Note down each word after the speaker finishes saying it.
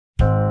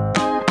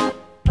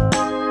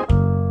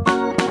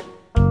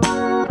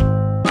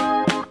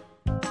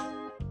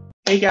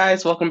Hey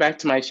guys, welcome back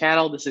to my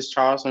channel. This is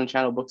Charles from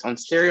Channel Books on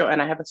Stereo, and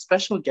I have a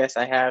special guest.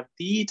 I have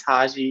the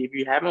Taji. If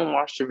you haven't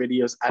watched her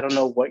videos, I don't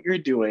know what you're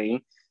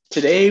doing.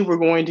 Today, we're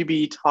going to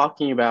be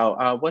talking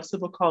about what's the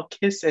book called?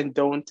 Kiss and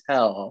Don't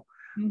Tell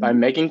by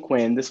Megan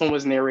Quinn. This one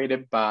was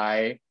narrated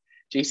by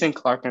Jason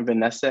Clark and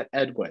Vanessa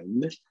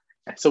Edwin.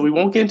 So we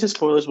won't get into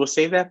spoilers. We'll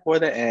save that for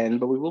the end,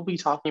 but we will be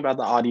talking about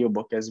the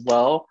audiobook as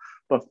well.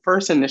 But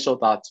first, initial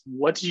thoughts.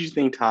 What did you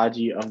think,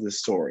 Taji, of the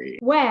story?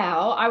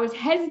 Well, I was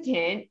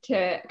hesitant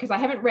because I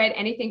haven't read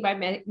anything by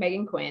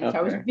Megan Quinn. So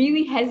I was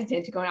really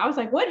hesitant to go. I was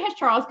like, what has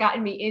Charles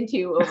gotten me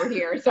into over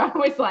here? So I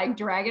was like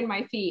dragging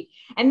my feet.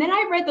 And then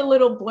I read the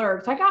little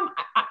blurb. So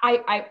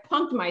I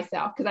punked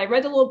myself because I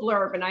read the little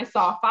blurb and I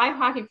saw 5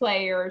 hockey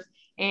players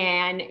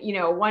and,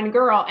 one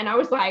girl. And I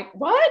was like,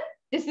 what?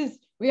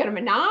 We got a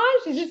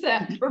menage? Is this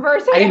a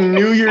reverse harem? I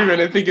knew you were going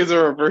to think it's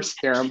a reverse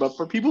harem, but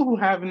for people who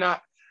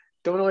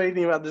don't know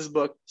anything about this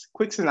book,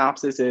 quick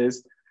synopsis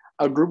is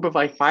a group of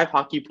 5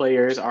 hockey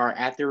players are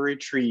at their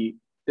retreat.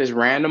 This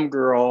random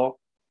girl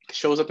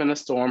shows up in a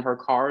storm. Her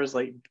car is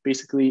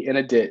basically in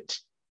a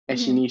ditch and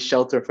she needs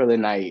shelter for the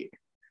night.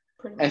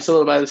 And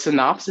so by the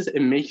synopsis,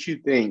 it makes you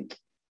think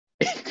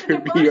it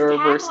could be a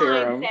reverse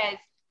harem. Says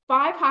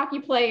 5 hockey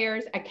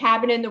players, a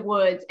cabin in the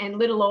woods, and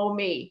little old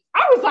me.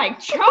 I was like,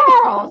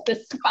 Charles, the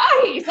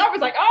spice. I was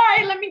like, all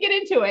right, let me get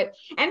into it.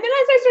 And then as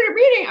I started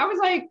reading, I was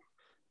like,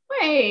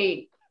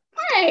 wait.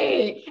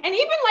 And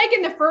even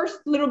in the first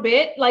little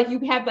bit, you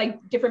have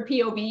different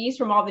POVs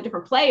from all the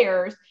different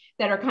players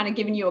that are kind of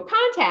giving you a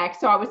context.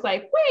 So I was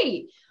like,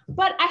 wait,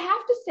 but I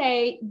have to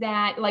say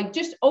that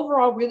just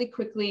overall really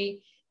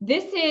quickly,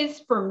 this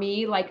is for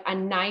me a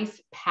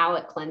nice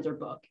palate cleanser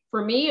book.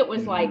 For me, it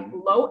was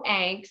low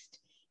angst.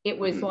 It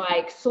was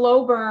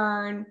slow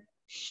burn,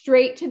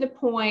 straight to the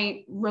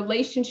point,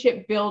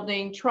 relationship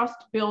building,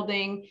 trust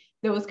building,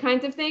 those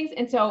kinds of things.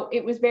 And so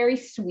it was very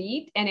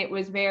sweet and it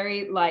was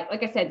very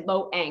like I said,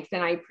 low angst.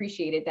 And I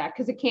appreciated that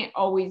because it can't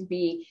always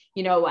be,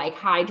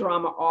 high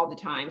drama all the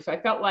time. So I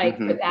felt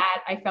for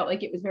that, I felt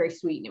like it was very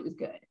sweet and it was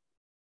good.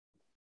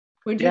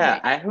 What'd you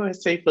think? I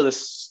would say for the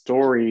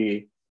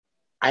story,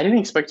 I didn't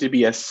expect it to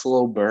be a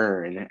slow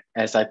burn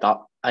as I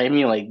thought. I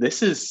mean,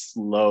 this is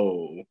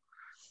slow.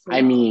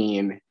 I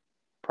mean,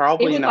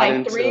 probably not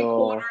until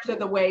 3/4 of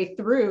the way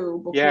through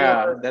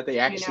before that they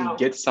actually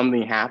get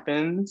something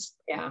happens.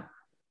 Yeah.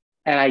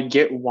 And I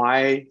get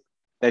why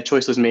that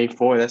choice was made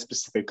for that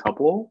specific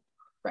couple.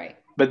 Right.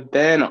 But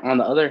then on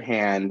the other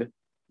hand,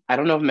 I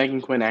don't know if Megan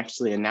Quinn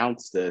actually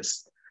announced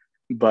this,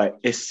 but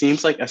it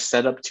seems like a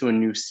setup to a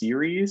new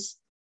series.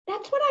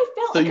 That's what I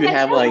felt. So you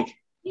have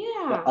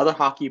the other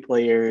hockey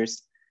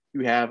players,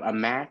 you have a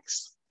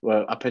Max,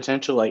 a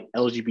potential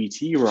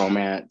LGBT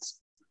romance.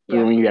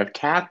 Yeah. When you have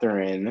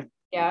Catherine.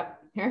 Yeah.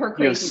 Her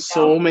crazy you have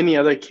so many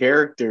other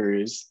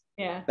characters.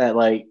 Yeah. That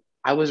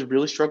I was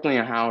really struggling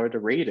on how to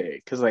rate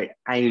it because I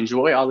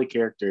enjoy all the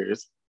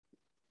characters,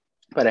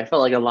 but I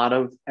felt like a lot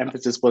of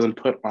emphasis wasn't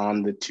put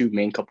on the 2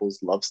 main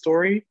couples' love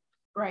story.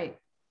 Right.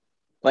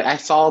 I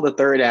saw the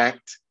 3rd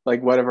act,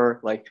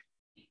 whatever,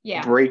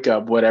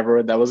 breakup,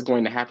 whatever that was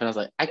going to happen. I was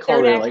like, I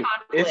called it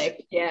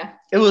conflict.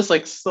 It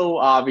was so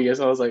obvious.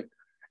 I was like,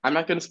 I'm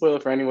not going to spoil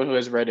it for anyone who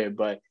has read it,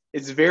 but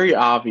it's very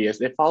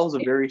obvious. It follows a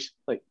very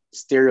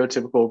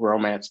stereotypical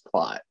romance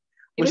plot,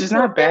 which is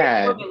not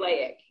bad.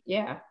 Formulaic.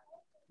 Yeah.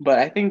 But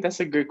I think that's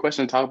a good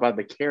question to talk about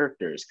the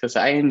characters because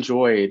I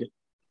enjoyed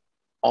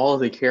all of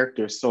the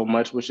characters so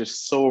much, which is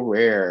so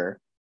rare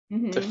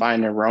to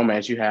find in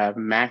romance. You have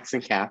Max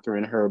and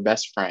Catherine, her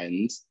best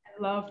friends.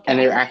 I love Catherine. And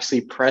they're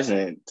actually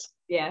present.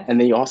 Yeah. And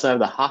then you also have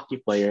the hockey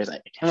players.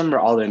 I can't remember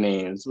all their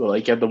names,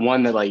 but you have the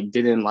one that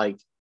didn't like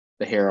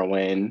the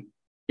heroine.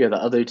 You have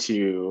the other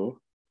 2.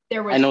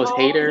 There was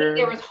Hader.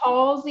 There was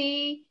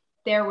Halsey.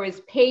 There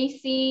was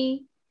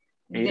Pacey.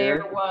 Hader.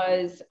 There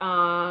was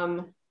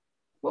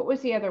what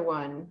was the other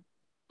one?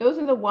 Those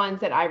are the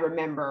ones that I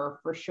remember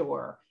for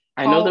sure.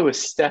 I know there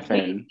was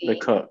Stefan, the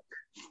cook.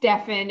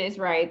 Stefan is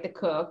right, the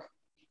cook.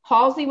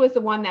 Halsey was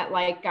the one that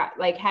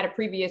got had a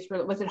previous.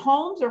 Was it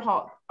Holmes or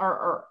Holmes?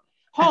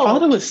 I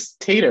thought it was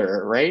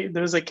Tater, right?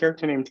 There was a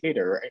character named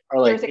Tater, right?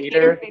 Or there's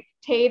a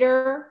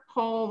Tater,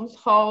 Holmes,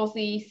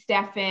 Halsey,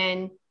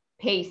 Stefan,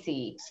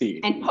 Pacey,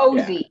 and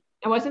Posey. Yeah.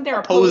 And wasn't there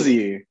a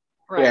Posey?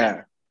 Right.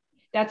 Yeah.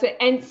 That's it.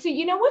 And so,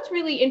 what's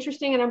really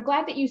interesting, and I'm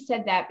glad that you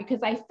said that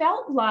because I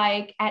felt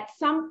like at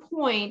some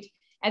point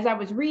as I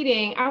was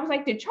reading, I was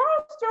like, did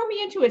Charles throw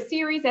me into a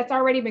series that's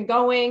already been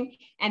going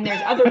and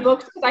there's other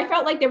books? Because I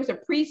felt like there was a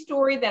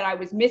pre-story that I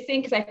was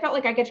missing because I felt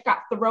like I just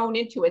got thrown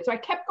into it. So I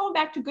kept going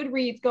back to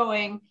Goodreads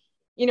going,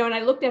 and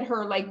I looked at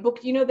her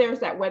books, there's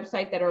that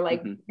website that are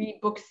read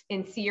books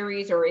in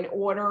series or in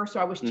order. So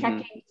I was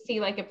checking to see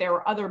if there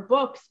were other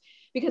books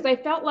because I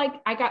felt like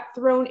I got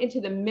thrown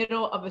into the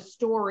middle of a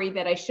story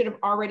that I should have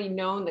already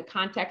known the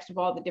context of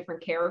all the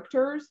different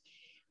characters.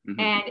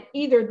 And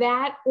either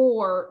that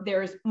or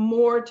there's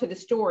more to the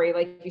story.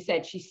 Like you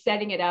said, she's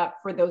setting it up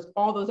for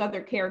all those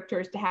other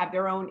characters to have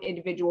their own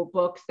individual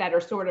books that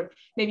are sort of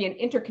maybe an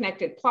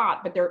interconnected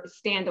plot, but they're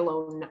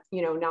standalone,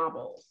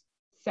 novels.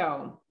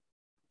 So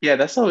Yeah,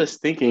 that's what I was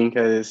thinking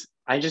because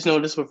I just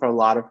noticed with a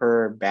lot of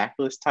her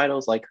backlist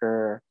titles, like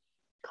her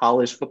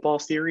college football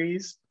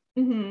series.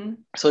 Hmm.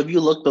 So if you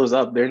look those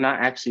up, they're not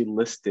actually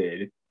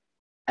listed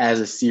as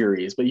a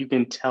series, but you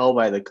can tell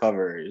by the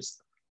covers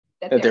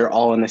That that they're. they're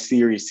all in a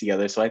series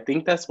together. So I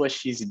think that's what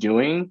she's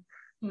doing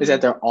is that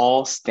Mhm. they're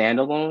all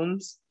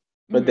standalones,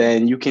 but Mhm.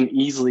 then you can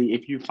easily,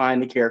 if you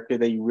find a character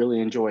that you really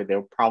enjoy,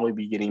 they'll probably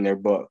be getting their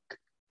book.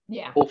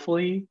 Yeah.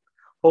 Hopefully,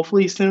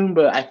 hopefully soon.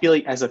 But I feel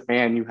like as a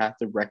fan, you have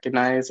to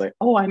recognize like,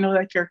 oh, I know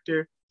that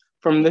character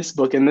from this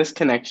book and this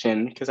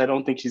connection, because I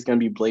don't think she's gonna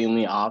be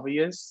blatantly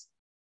obvious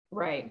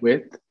Right.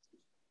 with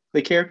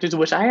the characters,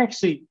 which I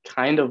actually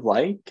kind of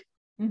like.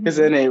 Because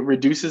Hmm. then it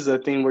reduces the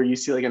thing where you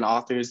see like an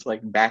author's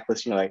like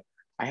backlist, you're like,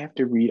 I have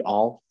to read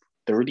all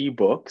 30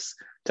 books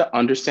to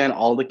understand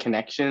all the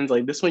connections.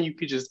 Like this one, you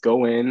could just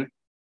go in,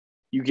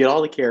 you get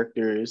all the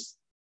characters,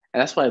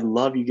 and that's why I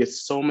love you get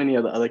so many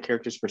of the other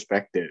characters'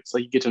 perspectives.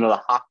 Like you get to know the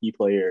hockey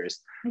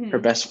players, her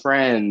Hmm. best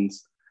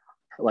friends,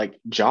 like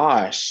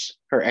Josh,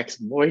 her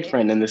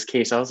ex-boyfriend Yeah. in this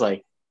case. I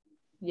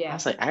Yeah.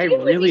 was like, It was I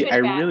even really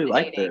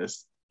like fascinating.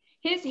 this.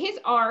 His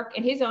arc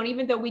and his own,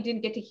 even though we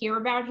didn't get to hear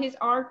about his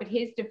arc, but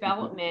his Mhm.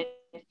 development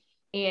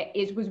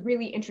was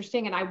really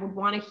interesting, and I would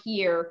want to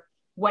hear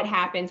what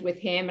happens with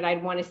him, and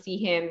I'd want to see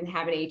him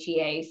have an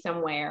HEA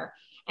somewhere.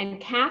 And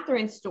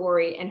Catherine's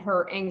story and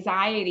her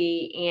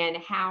anxiety and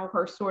how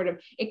her sort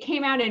of it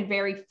came out in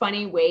very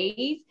funny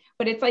ways,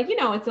 but it's like,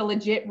 it's a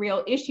legit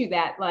real issue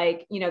that,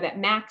 like, that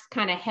Max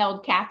kind of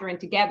held Catherine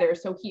together.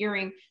 So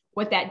hearing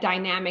what that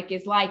dynamic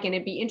is like, and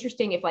it'd be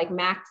interesting if like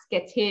Max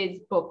gets his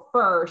book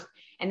first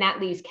and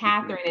that leaves Mhm.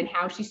 Catherine and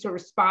how she sort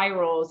of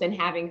spirals, and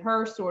having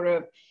her sort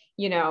of,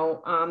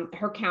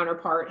 her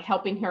counterpart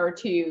helping her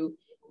to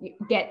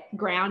get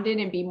grounded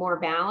and be more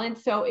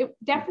balanced. So it Mhm.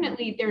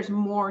 definitely, there's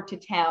more to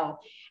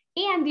tell.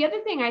 And the other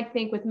thing I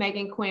think with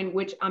Megan Quinn,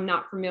 which I'm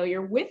not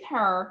familiar with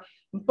her,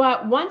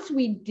 but once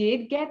we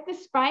did get the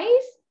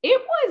spice, it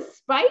was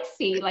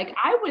spicy. Like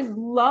I was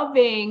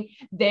loving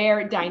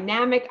their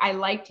dynamic. I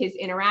liked his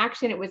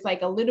interaction. It was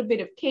like a little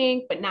bit of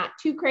kink, but not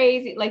too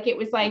crazy. Like it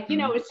was like,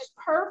 Mhm. it was just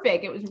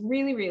perfect. It was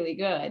really, really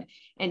good.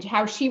 And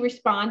how she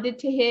responded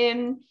to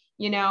him,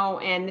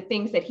 and the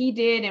things that he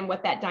did and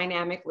what that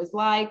dynamic was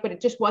like, but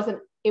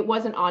it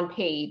wasn't on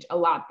page a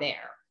lot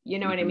there. You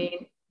know what I Mhm.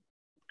 mean?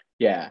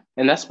 Yeah,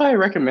 and that's why I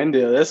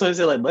recommended it. That's why I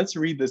said like, let's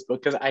read this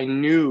book because I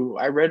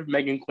read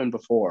Megan Quinn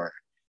before,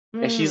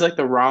 and she's Mm. like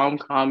the rom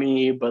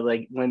commy, but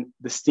like when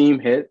the steam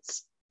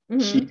hits,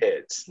 she Hmm.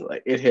 hits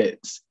like it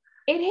hits.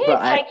 It But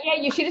hits like,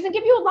 yeah, she doesn't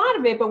give you a lot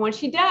of it, but when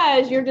she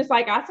does, you're just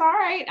like, that's all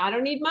right. I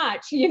don't need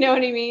much. You know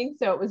what I mean?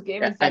 So it was I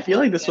feel definitely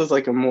like this good. was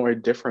like a more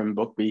different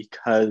book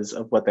because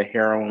of what the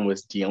heroine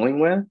was dealing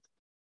with.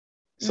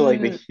 So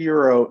like the Mm,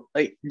 hero,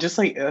 like just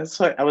like that's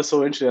why I was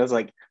so interested. I was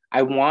like,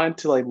 I wanted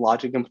to like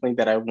lodge a complaint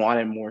that I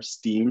wanted more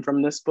steam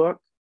from this book,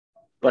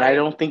 but I right.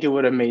 don't think it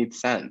would have made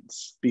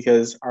sense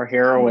because our Mm,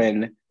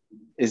 heroine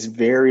is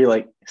very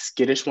like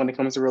skittish when it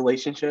comes to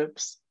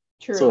relationships.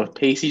 So true. if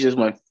Pacey just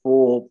went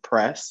full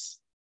press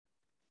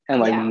and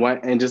like Yeah.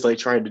 went and just like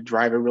tried to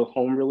drive it real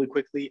home really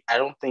quickly, I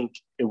don't think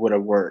it would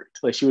have worked.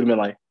 Like she would have been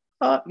like,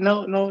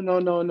 no, no, no,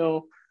 no,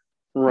 no,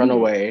 run Hmm.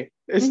 away.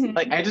 It's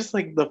like Hmm. I just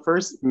like the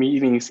first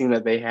meeting scene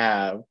that they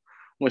have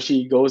when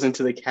she goes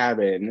into the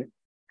cabin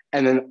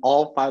and then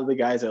all five of the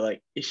guys are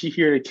like, is she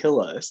here to kill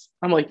us?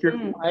 I'm like, you're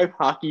Mm. five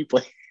hockey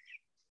players.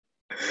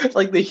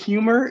 Like the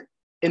humor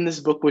in this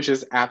book was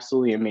just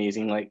absolutely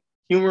amazing. Like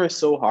humor is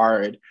so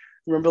hard.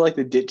 Remember like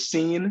the ditch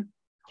scene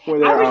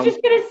where I they're was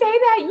just gonna say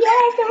that.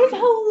 Yes, it was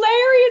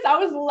hilarious. I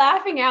was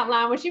laughing out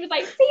loud when she was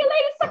like, "See you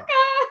later,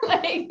 sucker!"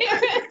 Like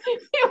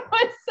it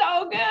was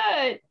so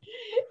good.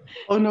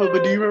 oh no,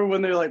 but do you remember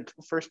when they're like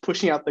first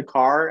pushing out the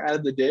car out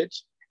of the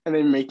ditch and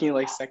then making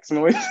like sex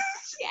noise? Yes,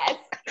 yes,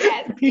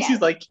 yes.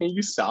 Pacey's like, can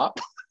you stop?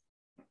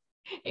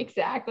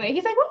 Exactly.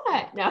 He's like,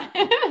 "What?" No.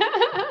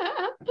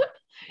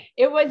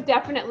 It was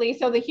definitely,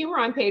 so the humor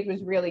on page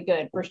was really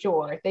good for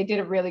sure. They did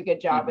a really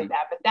good job with Mm-hmm.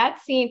 that. But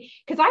that scene,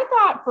 because I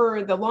thought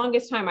for the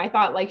longest time, I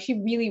thought like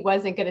she really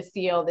wasn't going to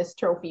steal this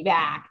trophy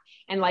back.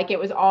 And like it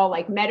was all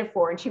like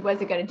metaphor and she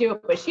wasn't going to do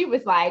it, but she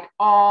was like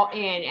all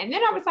in. And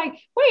then I was like,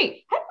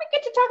 wait, how did we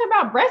get to talking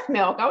about breast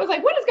milk? I was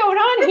like, what is going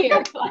on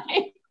here?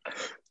 Like,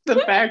 The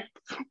fact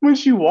when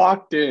she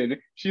walked in,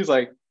 she's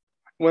like,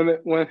 when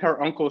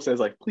her uncle says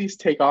like, please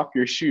take off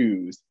your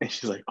shoes, and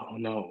she's like, oh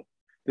no,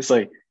 this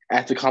like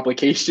adds a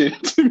complication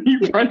to me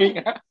running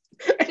out.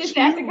 And just she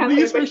that's a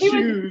leaves compliment. her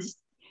shoes.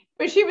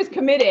 But she was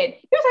committed.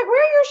 He was like,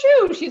 where are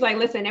your shoes? She's like,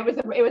 listen, it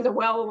was a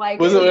well, like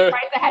Was it was a it?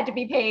 price that had to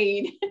be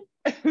paid.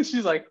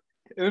 She's like,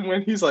 and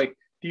when he's like,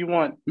 do you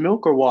want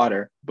milk or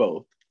water?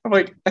 Both. I'm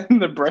like,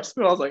 and the breast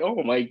milk. I was like,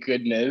 oh my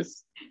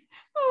goodness.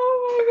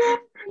 Oh my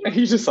And God.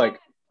 he's just like,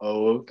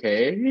 oh,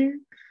 okay.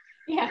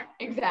 Yeah,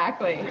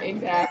 exactly,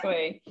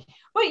 exactly.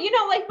 But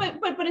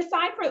like, but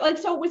aside from like,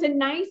 so it was a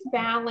nice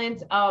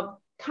balance of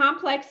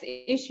complex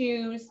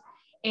issues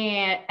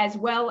and as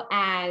well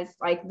as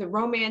like the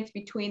romance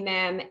between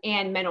them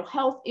and mental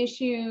health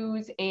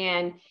issues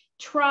and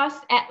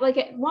trust. At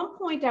one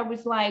point, I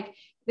was like,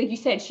 like you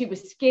said, she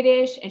was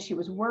skittish and she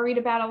was worried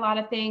about a lot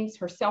of things.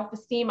 Her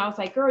self-esteem, I was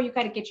like, girl, you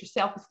got to get your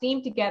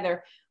self-esteem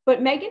together.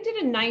 But Megan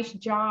did a nice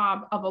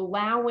job of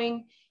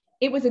allowing,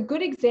 it was a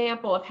good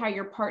example of how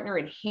your partner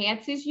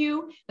enhances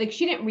you. Like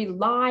she didn't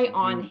rely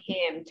on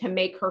him to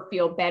make her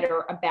feel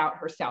better about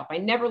herself. I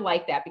never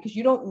liked that, because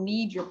you don't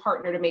need your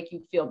partner to make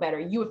you feel better.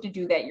 You have to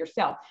do that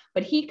yourself.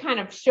 But he kind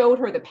of showed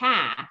her the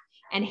path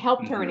and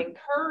helped her and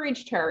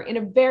encouraged her in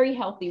a very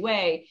healthy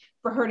way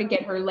for her to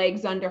get her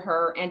legs under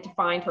her and to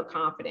find her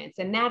confidence.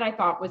 And that I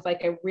thought was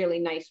like a really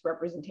nice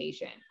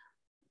representation.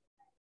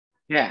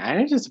 Yeah, and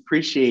I just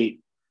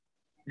appreciate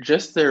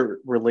just their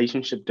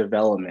relationship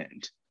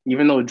development.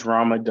 Even though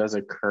drama does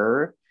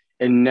occur,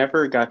 it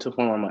never got to a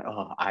point where I'm like,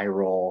 oh, eye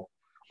roll.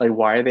 Like,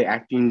 why are they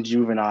acting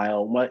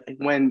juvenile?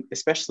 When,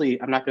 especially,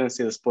 I'm not going to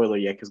say the spoiler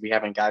yet because we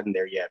haven't gotten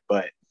there yet,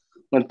 but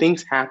when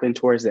things happen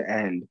towards the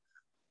end,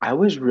 I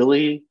was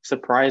really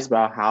surprised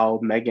about how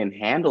Megan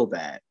handled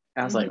that.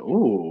 I was like,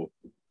 ooh,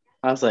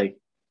 I was like,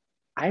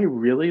 I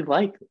really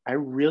like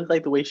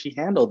the way she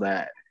handled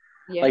that.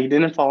 Yeah. Like, it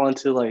didn't fall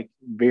into like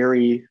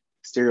very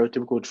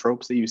stereotypical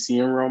tropes that you see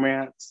in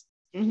romance.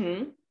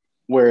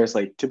 Whereas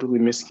like typically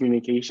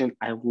miscommunication,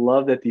 I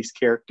love that these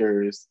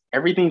characters,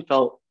 everything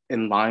felt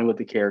in line with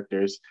the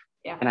characters.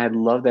 Yeah. And I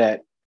love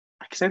that,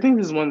 because I think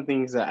this is one of the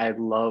things that I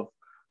love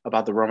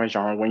about the romance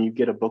genre, when you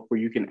get a book where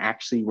you can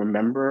actually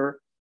remember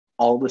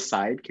all the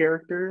side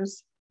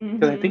characters.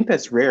 Because I think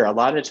that's rare. A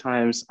lot of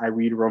times I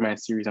read a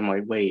romance series, I'm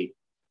like, wait,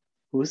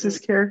 who's this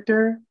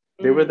character?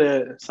 They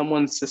were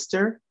someone's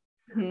sister.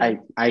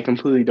 I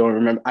completely don't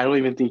remember. I don't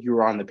even think you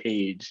were on the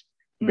page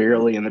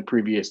barely in the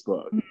previous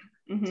book.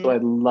 So I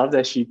love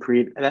that she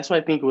created, and that's why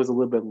I think it was a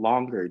little bit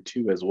longer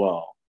too as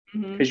well,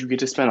 because you get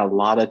to spend a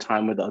lot of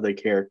time with the other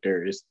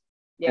characters,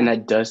 and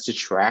that does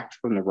detract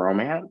from the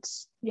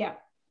romance. Yeah.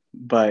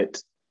 But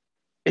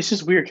it's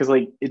just weird because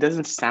like it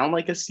doesn't sound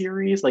like a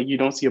series. Like you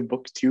don't see a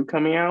book 2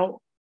 coming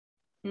out,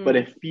 but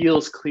it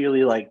feels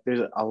clearly like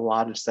there's a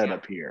lot of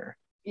setup here.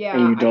 Yeah.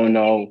 And you don't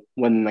know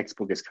when the next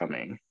book is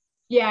coming.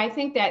 Yeah, I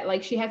think that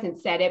like she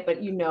hasn't said it,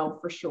 but you know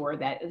for sure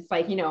that it's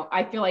like, you know,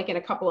 I feel like in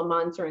a couple of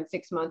months or in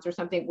 6 months or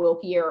something, we'll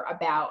hear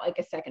about like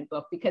a second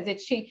book, because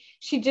it's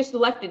she just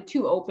left it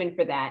too open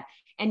for that.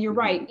 And you're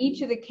right,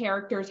 each of the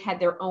characters had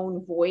their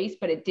own voice,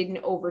 but it didn't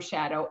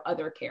overshadow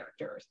other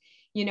characters.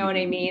 You know what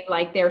I mean?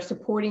 Like their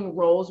supporting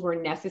roles were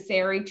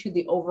necessary to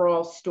the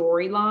overall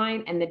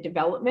storyline and the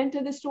development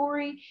of the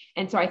story.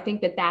 And so I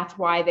think that that's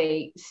why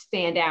they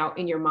stand out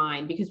in your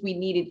mind, because we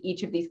needed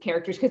each of these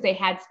characters because they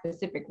had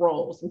specific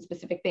roles and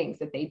specific things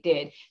that they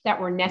did that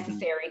were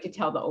necessary to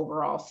tell the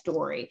overall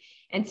story.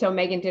 And so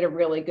Megan did a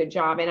really good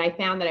job. And I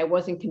found that I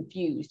wasn't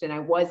confused and I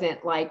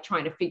wasn't like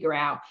trying to figure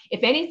out.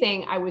 If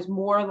anything, I was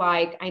more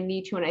like, I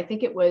need to, and I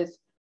think it was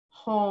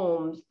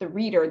Holmes, the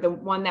reader, the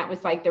one that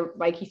was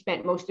like he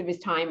spent most of his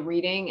time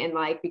reading, and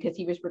like because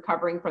he was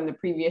recovering from the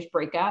previous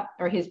breakup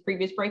or his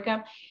previous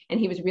breakup and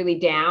he was really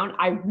down.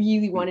 I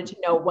really wanted to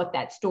know what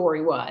that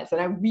story was,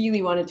 and I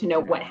really wanted to know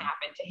what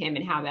happened to him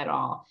and how that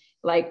all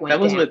like went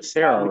That was down. with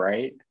Sarah,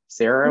 right?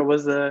 Sarah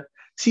was the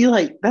see,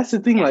 like that's the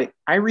thing. Like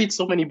I read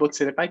so many books,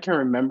 and if I can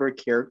remember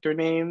character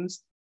names,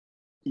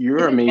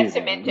 you're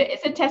amazing.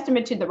 It's a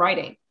testament to the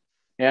writing.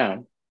 Yeah.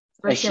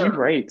 And she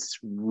writes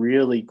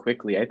really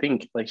quickly. I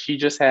think like she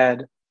just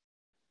had,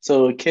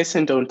 so Kiss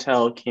and Don't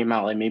Tell came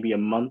out like maybe a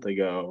month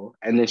ago,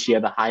 and then she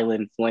had the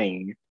Highland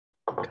Fling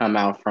come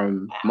out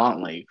from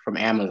Montlake from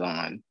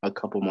Amazon a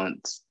couple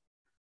months.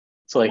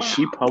 So like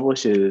she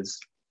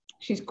publishes.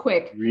 She's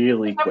quick.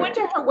 Really quick. I went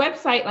to her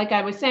website, like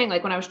I was saying,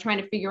 like when I was trying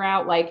to figure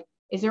out like,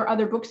 is there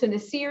other books in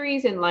this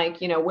series? And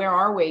like, you know, where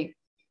are we?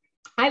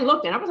 I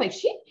looked and I was like,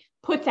 she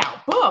puts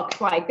out books.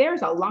 Like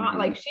there's a lot,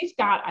 like she's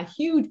got a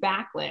huge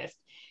backlist.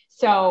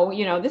 So,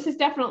 you know, this is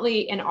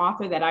definitely an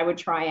author that I would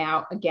try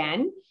out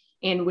again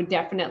and would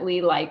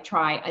definitely like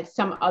try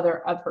some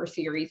other of her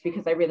series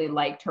because I really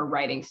liked her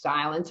writing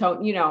style. And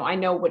so, you know, I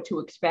know what to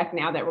expect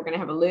now that we're going to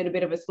have a little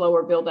bit of a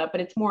slower buildup,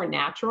 but it's more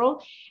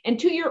natural. And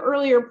to your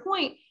earlier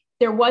point,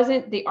 there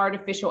wasn't the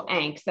artificial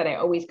angst that I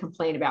always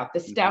complain about, the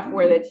stuff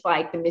where it's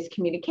like the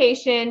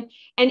miscommunication.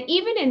 And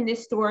even in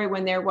this story,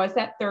 when there was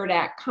that third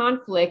act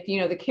conflict,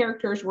 you know, the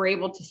characters were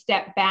able to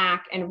step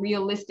back and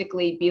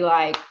realistically be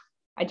like,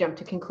 I jumped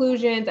to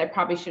conclusions. I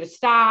probably should have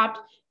stopped.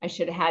 I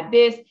should have had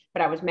this,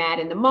 but I was mad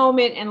in the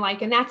moment. And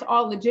like, and that's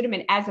all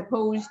legitimate as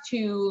opposed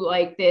to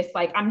like this,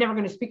 like, I'm never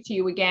going to speak to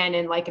you again.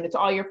 And like, and it's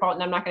all your fault.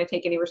 And I'm not going to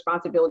take any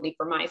responsibility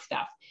for my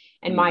stuff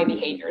and my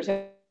behaviors.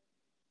 And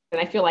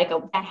I feel like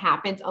that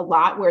happens a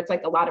lot where it's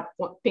like a lot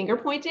of finger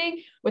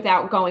pointing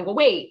without going, well,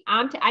 wait,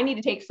 I need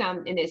to take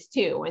some in this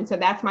too. And so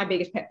that's my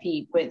biggest pet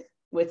peeve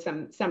with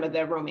some of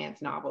the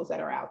romance novels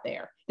that are out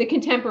there, the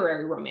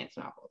contemporary romance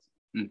novels.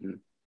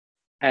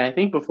 And I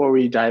think before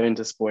we dive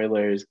into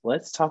spoilers,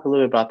 let's talk a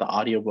little bit about the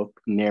audiobook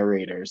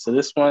narrator. So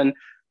this one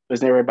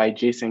was narrated by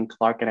Jason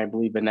Clark and I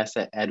believe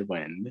Vanessa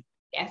Edwin.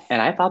 Yes.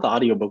 And I thought the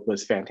audiobook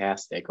was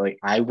fantastic. Like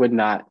I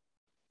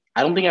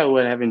don't think I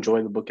would have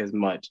enjoyed the book as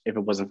much if it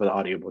wasn't for the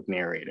audiobook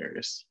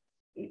narrators.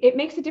 it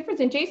makes a difference.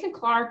 And Jason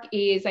Clarke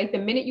is like, the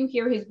minute you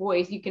hear his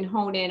voice, you can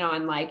hone in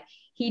on, like,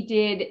 he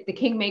did the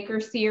Kingmaker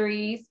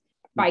series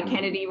by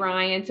Kennedy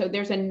Ryan. So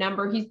there's a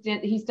number.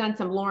 He's done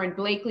some Lauren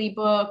Blakely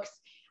books.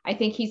 I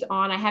think he's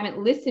on. I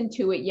haven't listened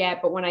to it yet,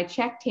 but when I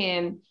checked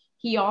him,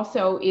 he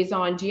also is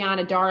on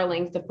Gianna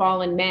Darling's The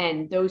Fallen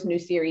Men, those new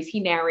series. He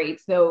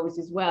narrates those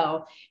as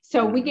well.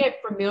 So we get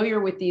familiar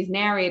with these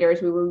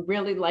narrators. We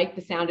really like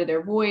the sound of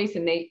their voice,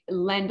 and they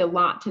lend a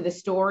lot to the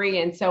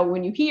story. And so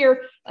when you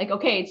hear, like,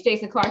 okay, it's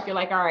Jason Clarke, you're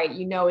like, all right,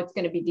 it's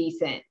going to be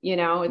decent.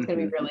 It's going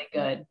to be really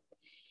good.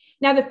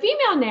 Now, the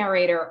female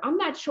narrator, I'm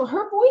not sure.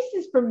 Her voice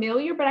is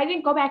familiar, but I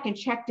didn't go back and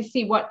check to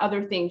see what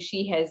other things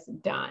she has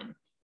done.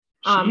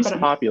 She's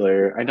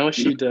popular. I know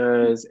she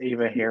does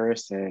Ava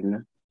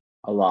Harrison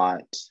a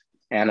lot,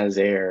 Anna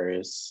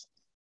Zares.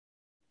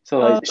 So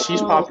like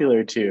she's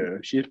popular too.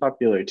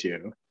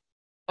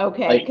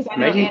 Okay. Like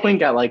Megan Quinn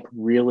got like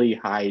really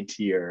high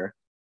tier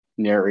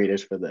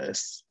narrators for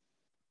this.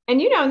 And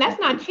that's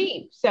not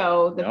cheap.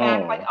 So the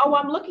fact, like,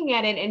 I'm looking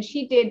at it, and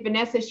she did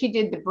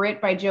The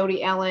Brit by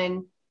Jodie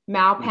Ellen,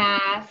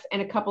 Malpass,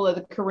 and a couple of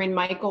the Corinne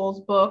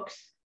Michaels books.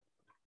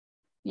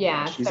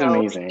 Yeah, she's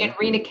amazing. And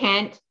Rena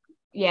Kent.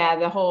 Yeah,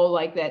 the whole,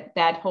 like,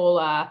 that whole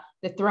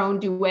the Throne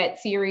duet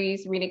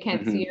series, Rena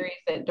Kent series,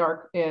 that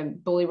dark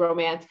bully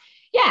romance.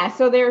 Yeah,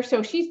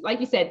 so she's, like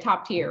you said,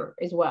 top tier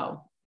as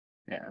well.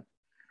 Yeah.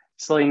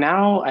 So like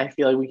now I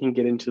feel like we can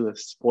get into the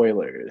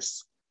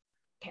spoilers.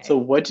 Okay. So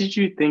what did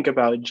you think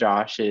about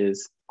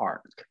Josh's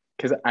arc?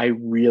 Because I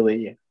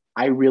really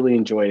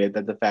enjoyed it,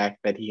 that the fact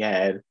that he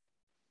had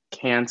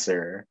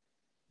cancer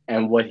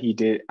and what he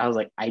did, I was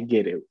like, I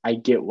get it. I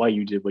get why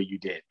you did what you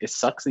did. It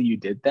sucks that you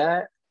did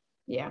that.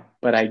 Yeah.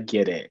 But I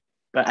get it.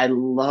 But I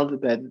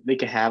love that they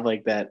could have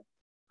like that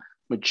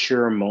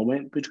mature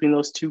moment between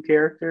those two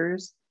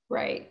characters.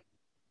 Right.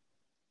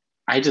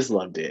 I just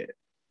loved it.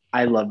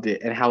 I loved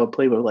it. And how it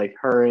played with like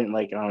her and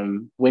like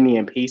Winnie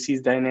and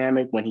Pacey's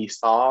dynamic when he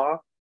saw.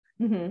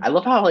 I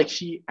love how like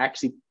she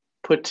actually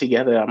put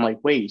together, I'm like,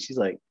 wait, she's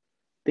like,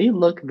 they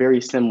look very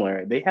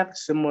similar. They have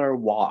similar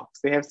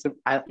walks. They have some,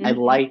 I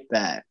like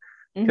that.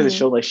 Because it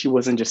showed like she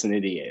wasn't just an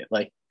idiot.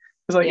 Like,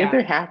 it's like if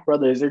they're half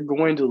brothers, they're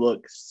going to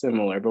look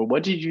similar. But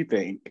what did you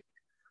think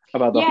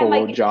about the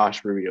whole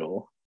Josh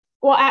reveal?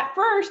 Well, at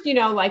first,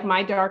 like,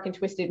 my dark and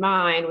twisted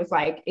mind was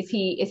like, is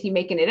he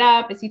making it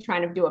up? Is he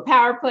trying to do a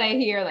power play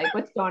here? Like,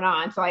 what's going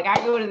on? So like, I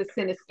go to the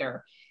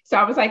sinister. So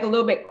I was like a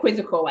little bit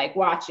quizzical, like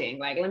watching,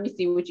 like, let me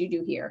see what you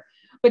do here.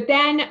 But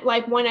then,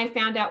 like, when I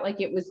found out like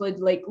it was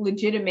like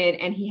legitimate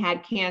and he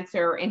had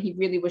cancer and he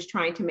really was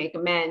trying to make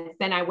amends,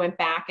 then I went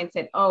back and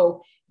said,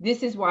 oh,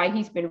 this is why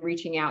he's been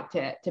reaching out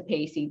to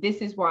Pacey. This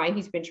is why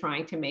he's been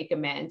trying to make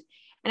amends.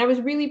 And I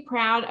was really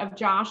proud of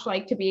Josh,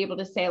 like, to be able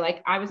to say,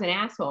 like, I was an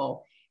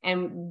asshole.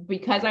 And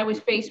because I was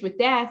faced with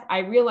death, I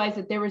realized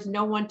that there was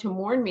no one to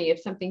mourn me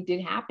if something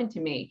did happen to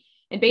me.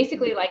 And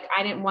basically, like,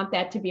 I didn't want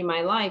that to be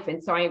my life.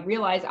 And so I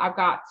realized I've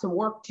got some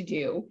work to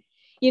do,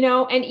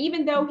 and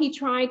even though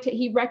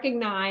he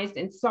recognized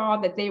and saw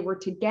that they were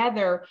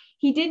together,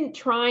 he didn't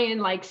try and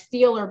like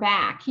steal her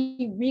back.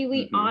 He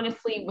really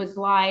honestly was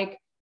like,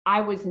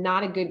 I was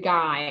not a good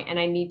guy and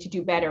I need to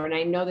do better. And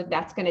I know that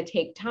that's going to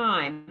take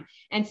time.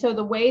 And so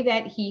the way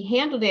that he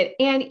handled it,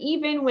 and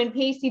even when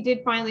Pacey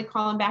did finally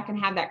call him back and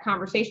have that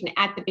conversation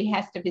at the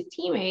behest of his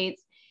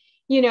teammates,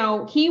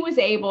 he was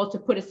able to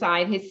put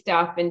aside his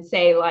stuff and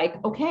say, like,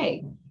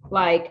 okay,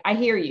 like, I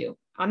hear you.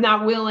 I'm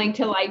not willing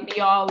to like be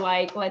all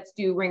like, let's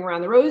do Ring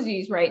Around the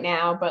Rosies right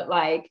now, but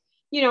like,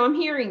 I'm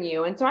hearing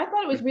you. And so I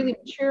thought it was really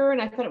mature,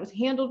 and I thought it was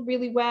handled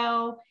really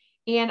well.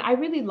 And I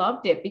really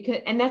loved it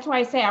and that's why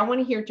I say I want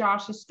to hear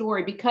Josh's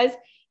story, because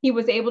he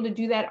was able to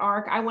do that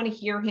arc. I want to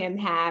hear him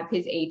have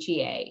his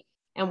HEA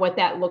and what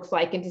that looks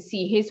like, and to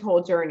see his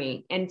whole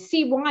journey and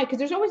see why, because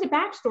there's always a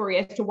backstory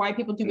as to why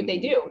people do what they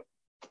do.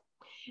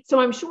 So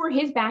I'm sure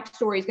his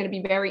backstory is going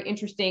to be very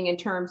interesting in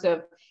terms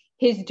of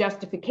his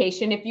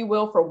justification, if you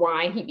will, for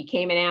why he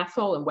became an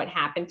asshole and what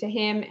happened to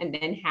him, and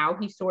then how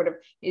he sort of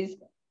is,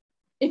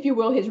 if you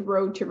will, his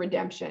road to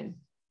redemption.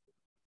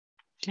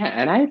 Yeah,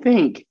 and I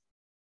think,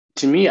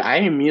 to me, I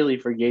immediately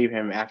forgave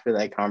him after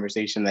that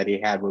conversation that he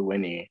had with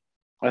Winnie.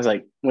 I was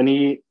like,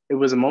 it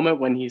was a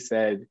moment when he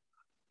said,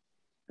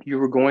 you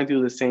were going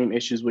through the same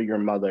issues with your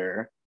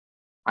mother.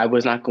 I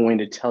was not going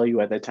to tell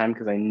you at that time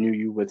because I knew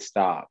you would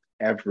stop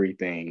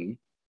everything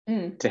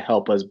to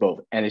help us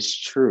both. And it's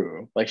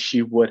true. Like,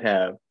 she would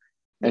have.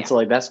 And so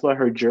like, that's what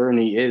her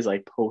journey is,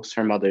 like, post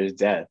her mother's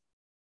death,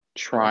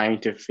 trying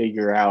to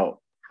figure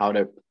out how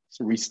to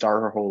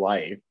restart her whole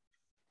life.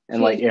 And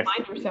she, like,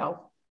 find herself.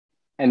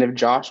 And if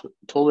Josh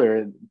told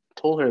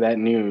her that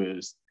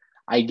news,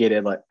 I get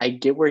it. Like, I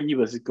get where he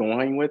was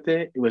going with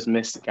it. It was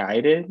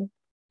misguided,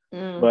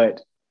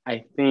 but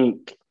I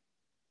think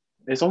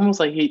it's almost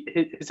like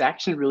his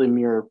actions really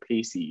mirror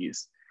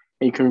Pacey's,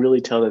 and you can really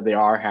tell that they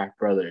are half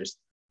brothers.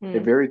 They're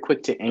very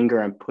quick to anger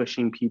and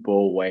pushing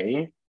people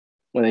away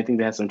when they think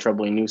they have some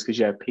troubling news. Because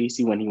you have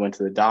Pacey when he went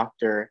to the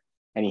doctor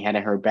and he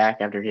hadn't heard back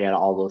after he had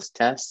all those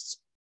tests,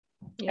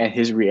 and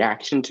his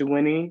reaction to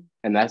Winnie.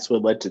 and that's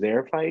what led to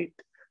their fight.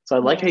 So I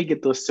like Yeah. how you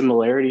get those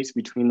similarities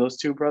between those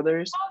two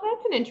brothers. Oh,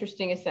 that's an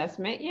interesting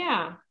assessment.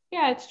 Yeah.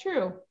 Yeah, it's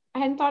true. I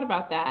hadn't thought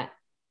about that.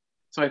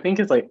 So I think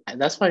it's like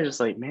that's why I just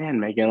like, man,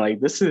 Megan, like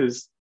this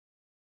is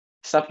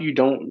stuff you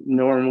don't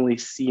normally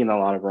see in a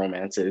lot of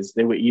romances.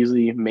 They would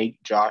usually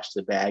make Josh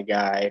the bad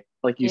guy,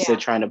 like you said, Yeah,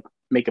 trying to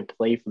make a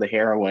play for the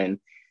heroine.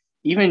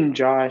 Even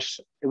Josh,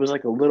 it was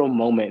like a little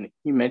moment.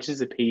 He mentions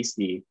to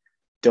Pacey,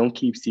 "Don't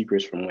keep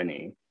secrets from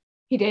Winnie."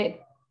 he did.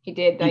 He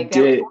did. He Like that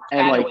was did,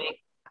 and like foreshadowing.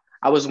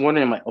 I was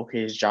wondering, like,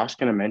 okay, is Josh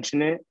gonna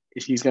mention it?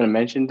 Is he's gonna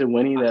mention to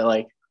Winnie that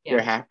like they're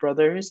Yeah. half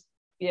brothers?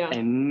 Yeah.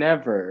 And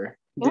never.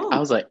 I No,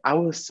 was like,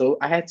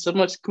 I had so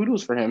much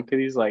kudos for him because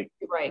he's like,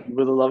 you're right. you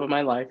were the love of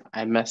my life.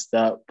 I messed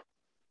up.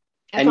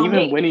 That's And on even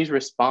me. Winnie's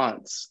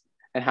response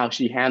and how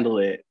she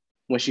handled it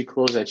when she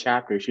closed that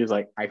chapter, she was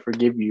like, I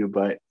forgive you,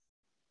 but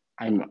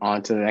I'm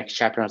on to the next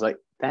chapter. I was like,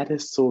 that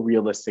is so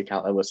realistic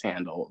how it was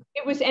handled.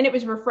 It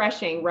was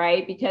refreshing,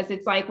 right? Because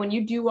it's like when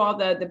you do all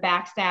the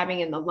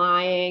backstabbing and the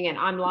lying, and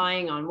I'm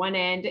lying on one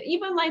end,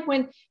 even like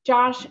when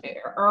Josh,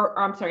 or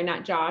I'm sorry,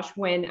 not Josh,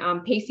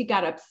 when Pacey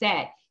got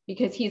upset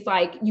because he's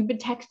like, you've been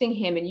texting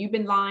him and you've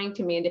been lying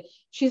to me. And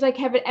she's like,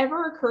 have it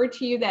ever occurred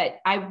to you that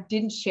I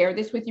didn't share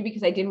this with you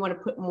because I didn't want to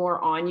put more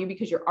on you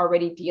because you're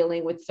already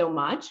dealing with so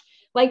much?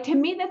 Like, to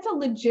me, that's a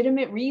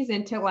legitimate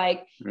reason to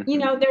like,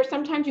 Mm-hmm. there's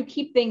sometimes you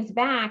keep things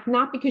back,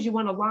 not because you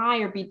want to lie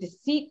or be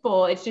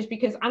deceitful. It's just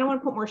because I don't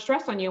want to put more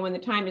stress on you. When the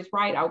time is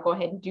right, I'll go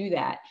ahead and do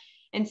that.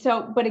 And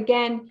so, but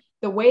again,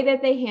 the way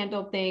that they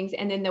handled things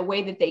and then the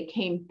way that they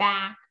came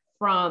back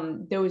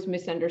from those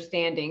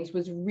misunderstandings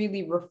was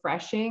really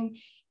refreshing.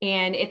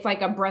 And it's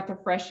like a breath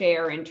of fresh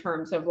air in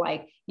terms of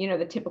like,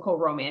 the typical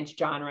romance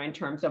genre in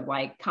terms of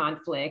like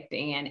conflict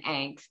and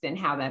angst and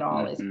how that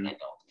all is Mm-hmm.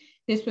 handled.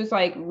 This was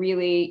like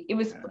really, it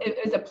was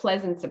a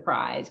pleasant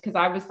surprise because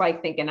I was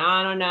like thinking,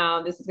 I don't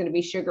know, this is going to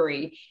be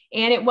sugary,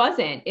 and it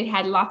wasn't. It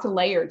had lots of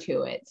layer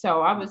to it, so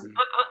Mm-hmm.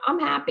 I'm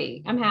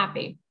happy. I'm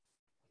happy.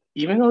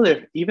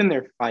 Even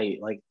their fight,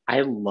 like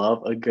I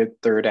love a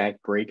good third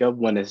act breakup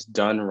when it's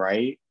done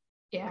right.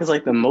 Yeah, Because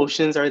like the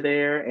emotions are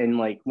there, and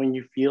like when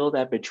you feel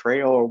that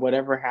betrayal or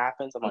whatever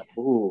happens, I'm yeah, like,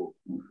 ooh,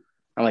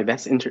 I'm like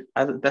that's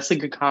a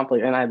good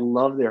conflict, and I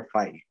love their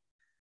fight,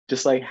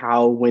 just like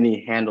how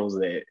Winnie handles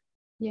it,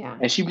 yeah,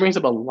 and she brings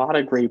up a lot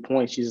of great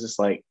points. She's just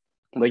like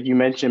you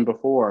mentioned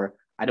before,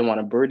 I don't want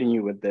to burden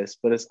you with this,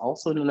 but it's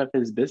also none of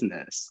his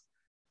business.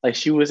 Like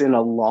she was in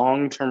a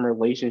long-term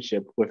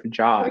relationship with 3 years.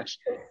 Josh.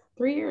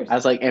 3 years. I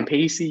was like, and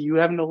Pacey, you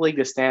have no leg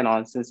to stand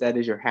on since that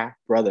is your half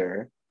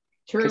brother,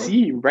 because True.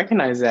 he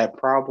recognized that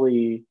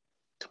probably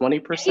He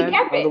 20%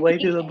 kept of the it. way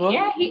through the book,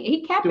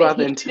 He kept it. throughout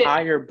the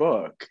entire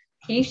book.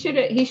 He should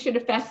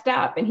have fessed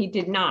up, and he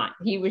did not.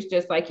 He was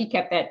just like he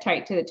kept that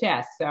tight to the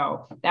chest.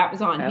 So that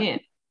was on And, him.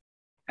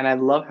 and I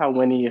love how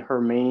Winnie,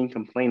 her main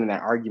complaint in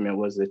that argument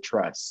was the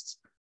trust.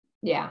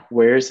 Yeah.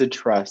 Where's the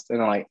trust?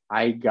 And I'm like,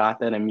 I got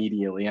that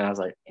immediately. And I was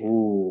like,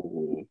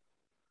 ooh.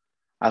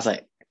 I was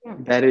like, Yeah.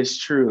 that is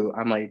true.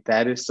 I'm like,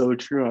 that is so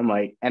true. I'm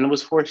like, and it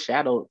was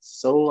foreshadowed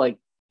so like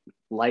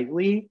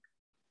lightly.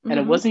 And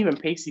it Mm-hmm. wasn't even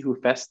Pacey who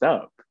fessed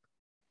up.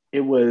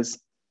 It was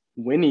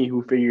Winnie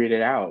who figured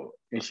it out.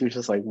 And she was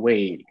just like,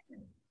 wait,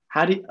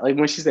 how do you, like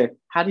when she said,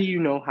 how do you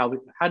know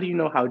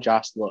how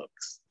Josh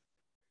looks?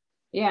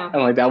 Yeah.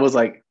 And like I was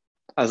like,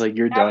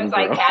 you're That was done,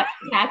 like girl.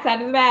 cat's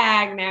out of the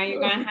bag. Now you're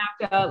gonna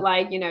have to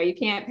like, you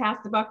can't pass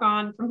the buck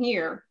on from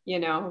here,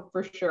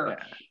 for sure.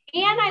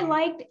 Yeah. And I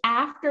liked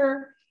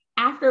after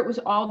it was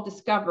all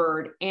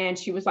discovered and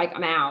she was like,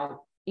 I'm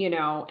out,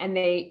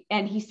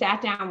 and he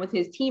sat down with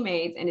his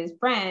teammates and his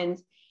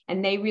friends,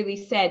 and they really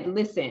said,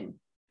 listen,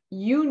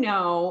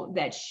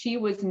 that she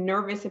was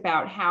nervous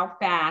about how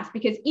fast,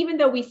 because even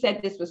though we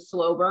said this was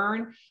slow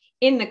burn,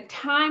 in the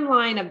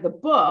timeline of the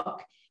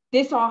book,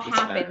 this all It's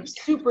happened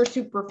fast. super,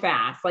 super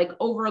fast, like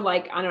over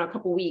like, I don't know, a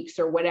couple weeks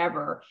or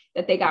whatever,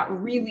 that they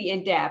got really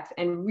in depth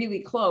and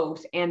really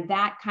close. And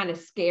that kind of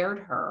scared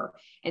her.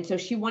 And so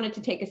she wanted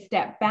to take a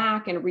step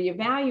back and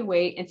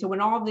reevaluate. And so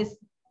when all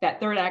that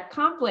third act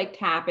conflict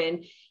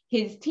happened,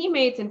 his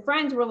teammates and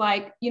friends were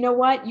like, you know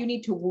what, you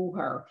need to woo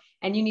her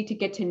and you need to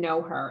get to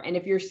know her. And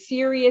if you're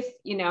serious,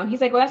 he's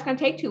like, well, that's going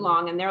to take too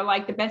long. And they're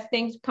like, the best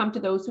things come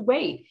to those who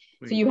wait.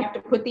 So you have to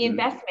put the Mhm.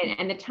 investment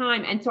and the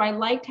time. And so I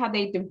liked how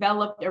they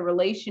developed a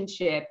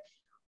relationship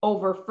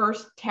over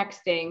first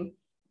texting,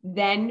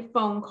 then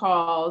phone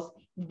calls,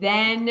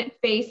 then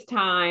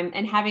FaceTime,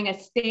 and having a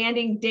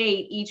standing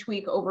date each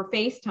week over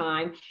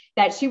FaceTime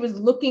that she was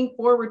looking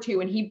forward to.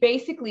 And he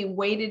basically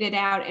waited it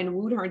out and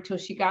wooed her until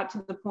she got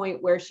to the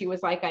point where she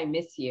was like, I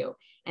miss you.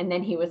 And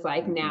then he was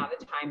like, now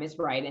the time is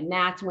right. And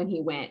that's when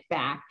he went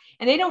back.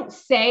 And they don't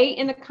say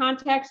in the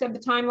context of the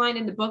timeline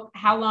in the book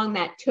how long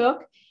that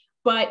took,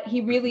 but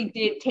he really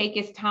did take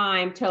his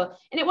time and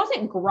it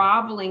wasn't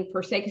groveling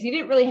per se, because he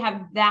didn't really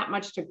have that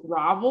much to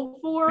grovel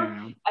for,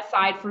 Yeah.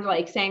 aside for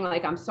like saying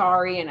like, I'm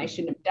sorry and I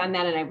shouldn't have done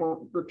that and I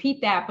won't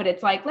repeat that. But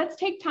it's like, let's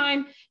take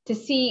time to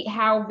see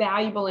how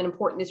valuable and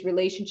important this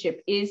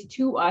relationship is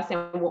to us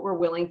and what we're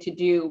willing to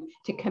do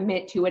to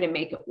commit to it and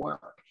make it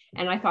work.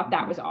 And I thought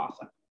that was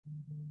awesome.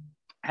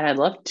 And I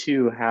love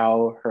too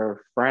how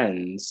her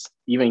friends,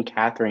 even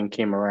Catherine,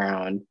 came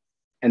around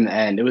in the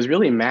end. It was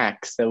really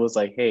Max that was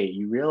like, hey,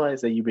 you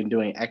realize that you've been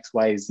doing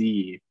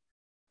XYZ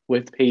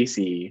with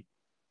Pacey.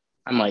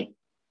 I'm like,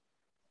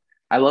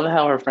 I love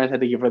how her friends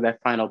had to give her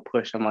that final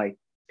push. I'm like,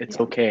 it's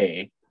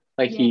okay.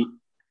 Like he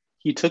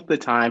took the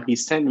time, he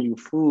sent you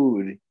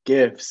food,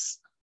 gifts,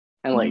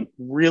 and like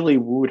really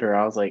wooed her.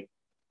 I was like,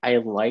 I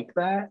like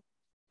that.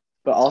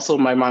 But also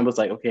my mind was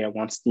like, okay, I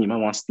want steam, I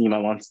want steam, I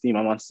want steam,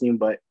 I want steam.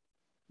 But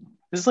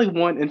this is like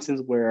one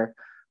instance where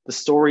the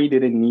story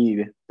didn't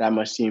need that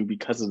much steam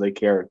because of the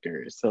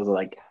characters. So I was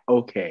like,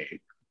 okay.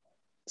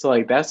 So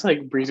like that's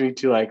like brings me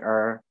to like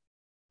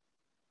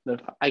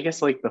I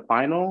guess like the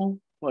final,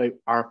 like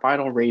our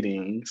final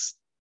ratings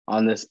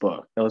on this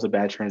book. That was a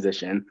bad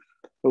transition.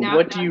 But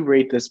what do you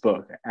rate this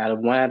book out of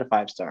 1 out of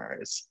 5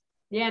 stars?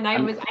 Yeah, and I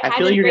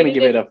feel like you're gonna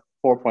give it a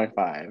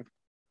 4.5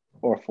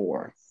 or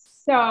 4.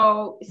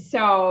 So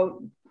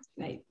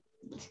like,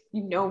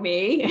 you know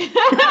me.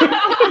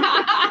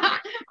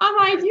 I'm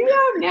like, you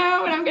don't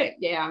know. And I'm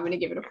gonna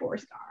give it a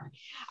 4-star.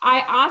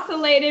 I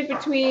oscillated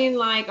between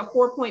like a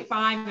 4.5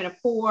 and a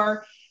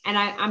 4. And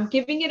I'm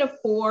giving it a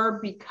 4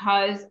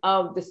 because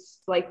of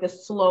the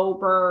slow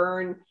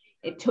burn.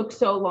 It took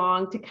so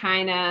long to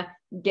kind of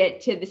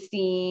get to the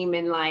steam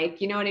and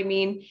like, you know what I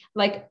mean?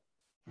 Like,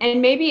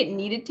 and maybe it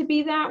needed to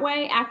be that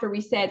way after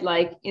we said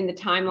like in the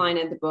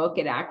timeline of the book,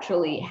 it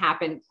actually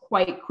happened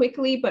quite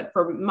quickly. But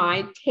for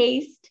my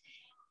taste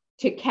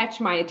to catch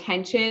my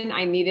attention,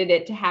 I needed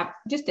it to have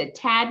just a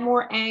tad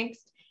more angst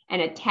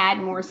and a tad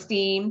more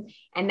steam,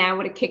 and that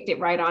would have kicked it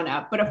right on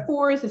up. But a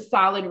 4 is a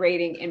solid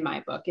rating in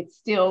my book. It's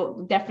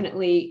still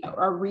definitely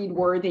a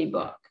read-worthy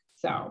book.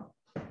 So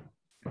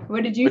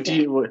what did you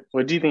think?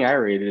 What do you think I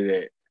rated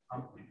it?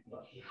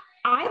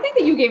 I think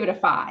that you gave it a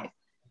 5.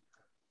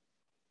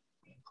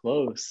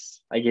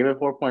 Close. I gave it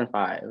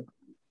 4.5.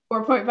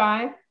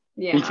 4.5?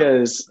 Yeah.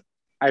 Because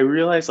I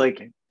realized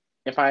like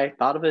if I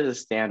thought of it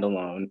as a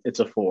standalone, it's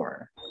a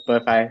 4.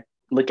 But if I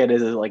look at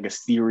it as like a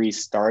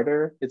series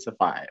starter, it's a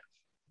 5.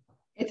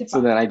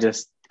 So then I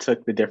just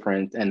took the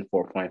difference and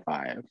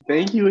 4.5.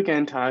 Thank you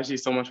again, Taji,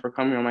 so much for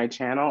coming on my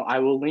channel. I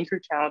will link her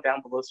channel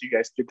down below so you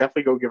guys can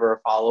definitely go give her a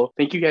follow.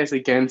 Thank you guys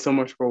again so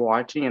much for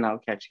watching, and I'll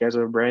catch you guys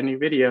with a brand new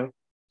video.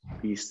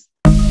 Peace.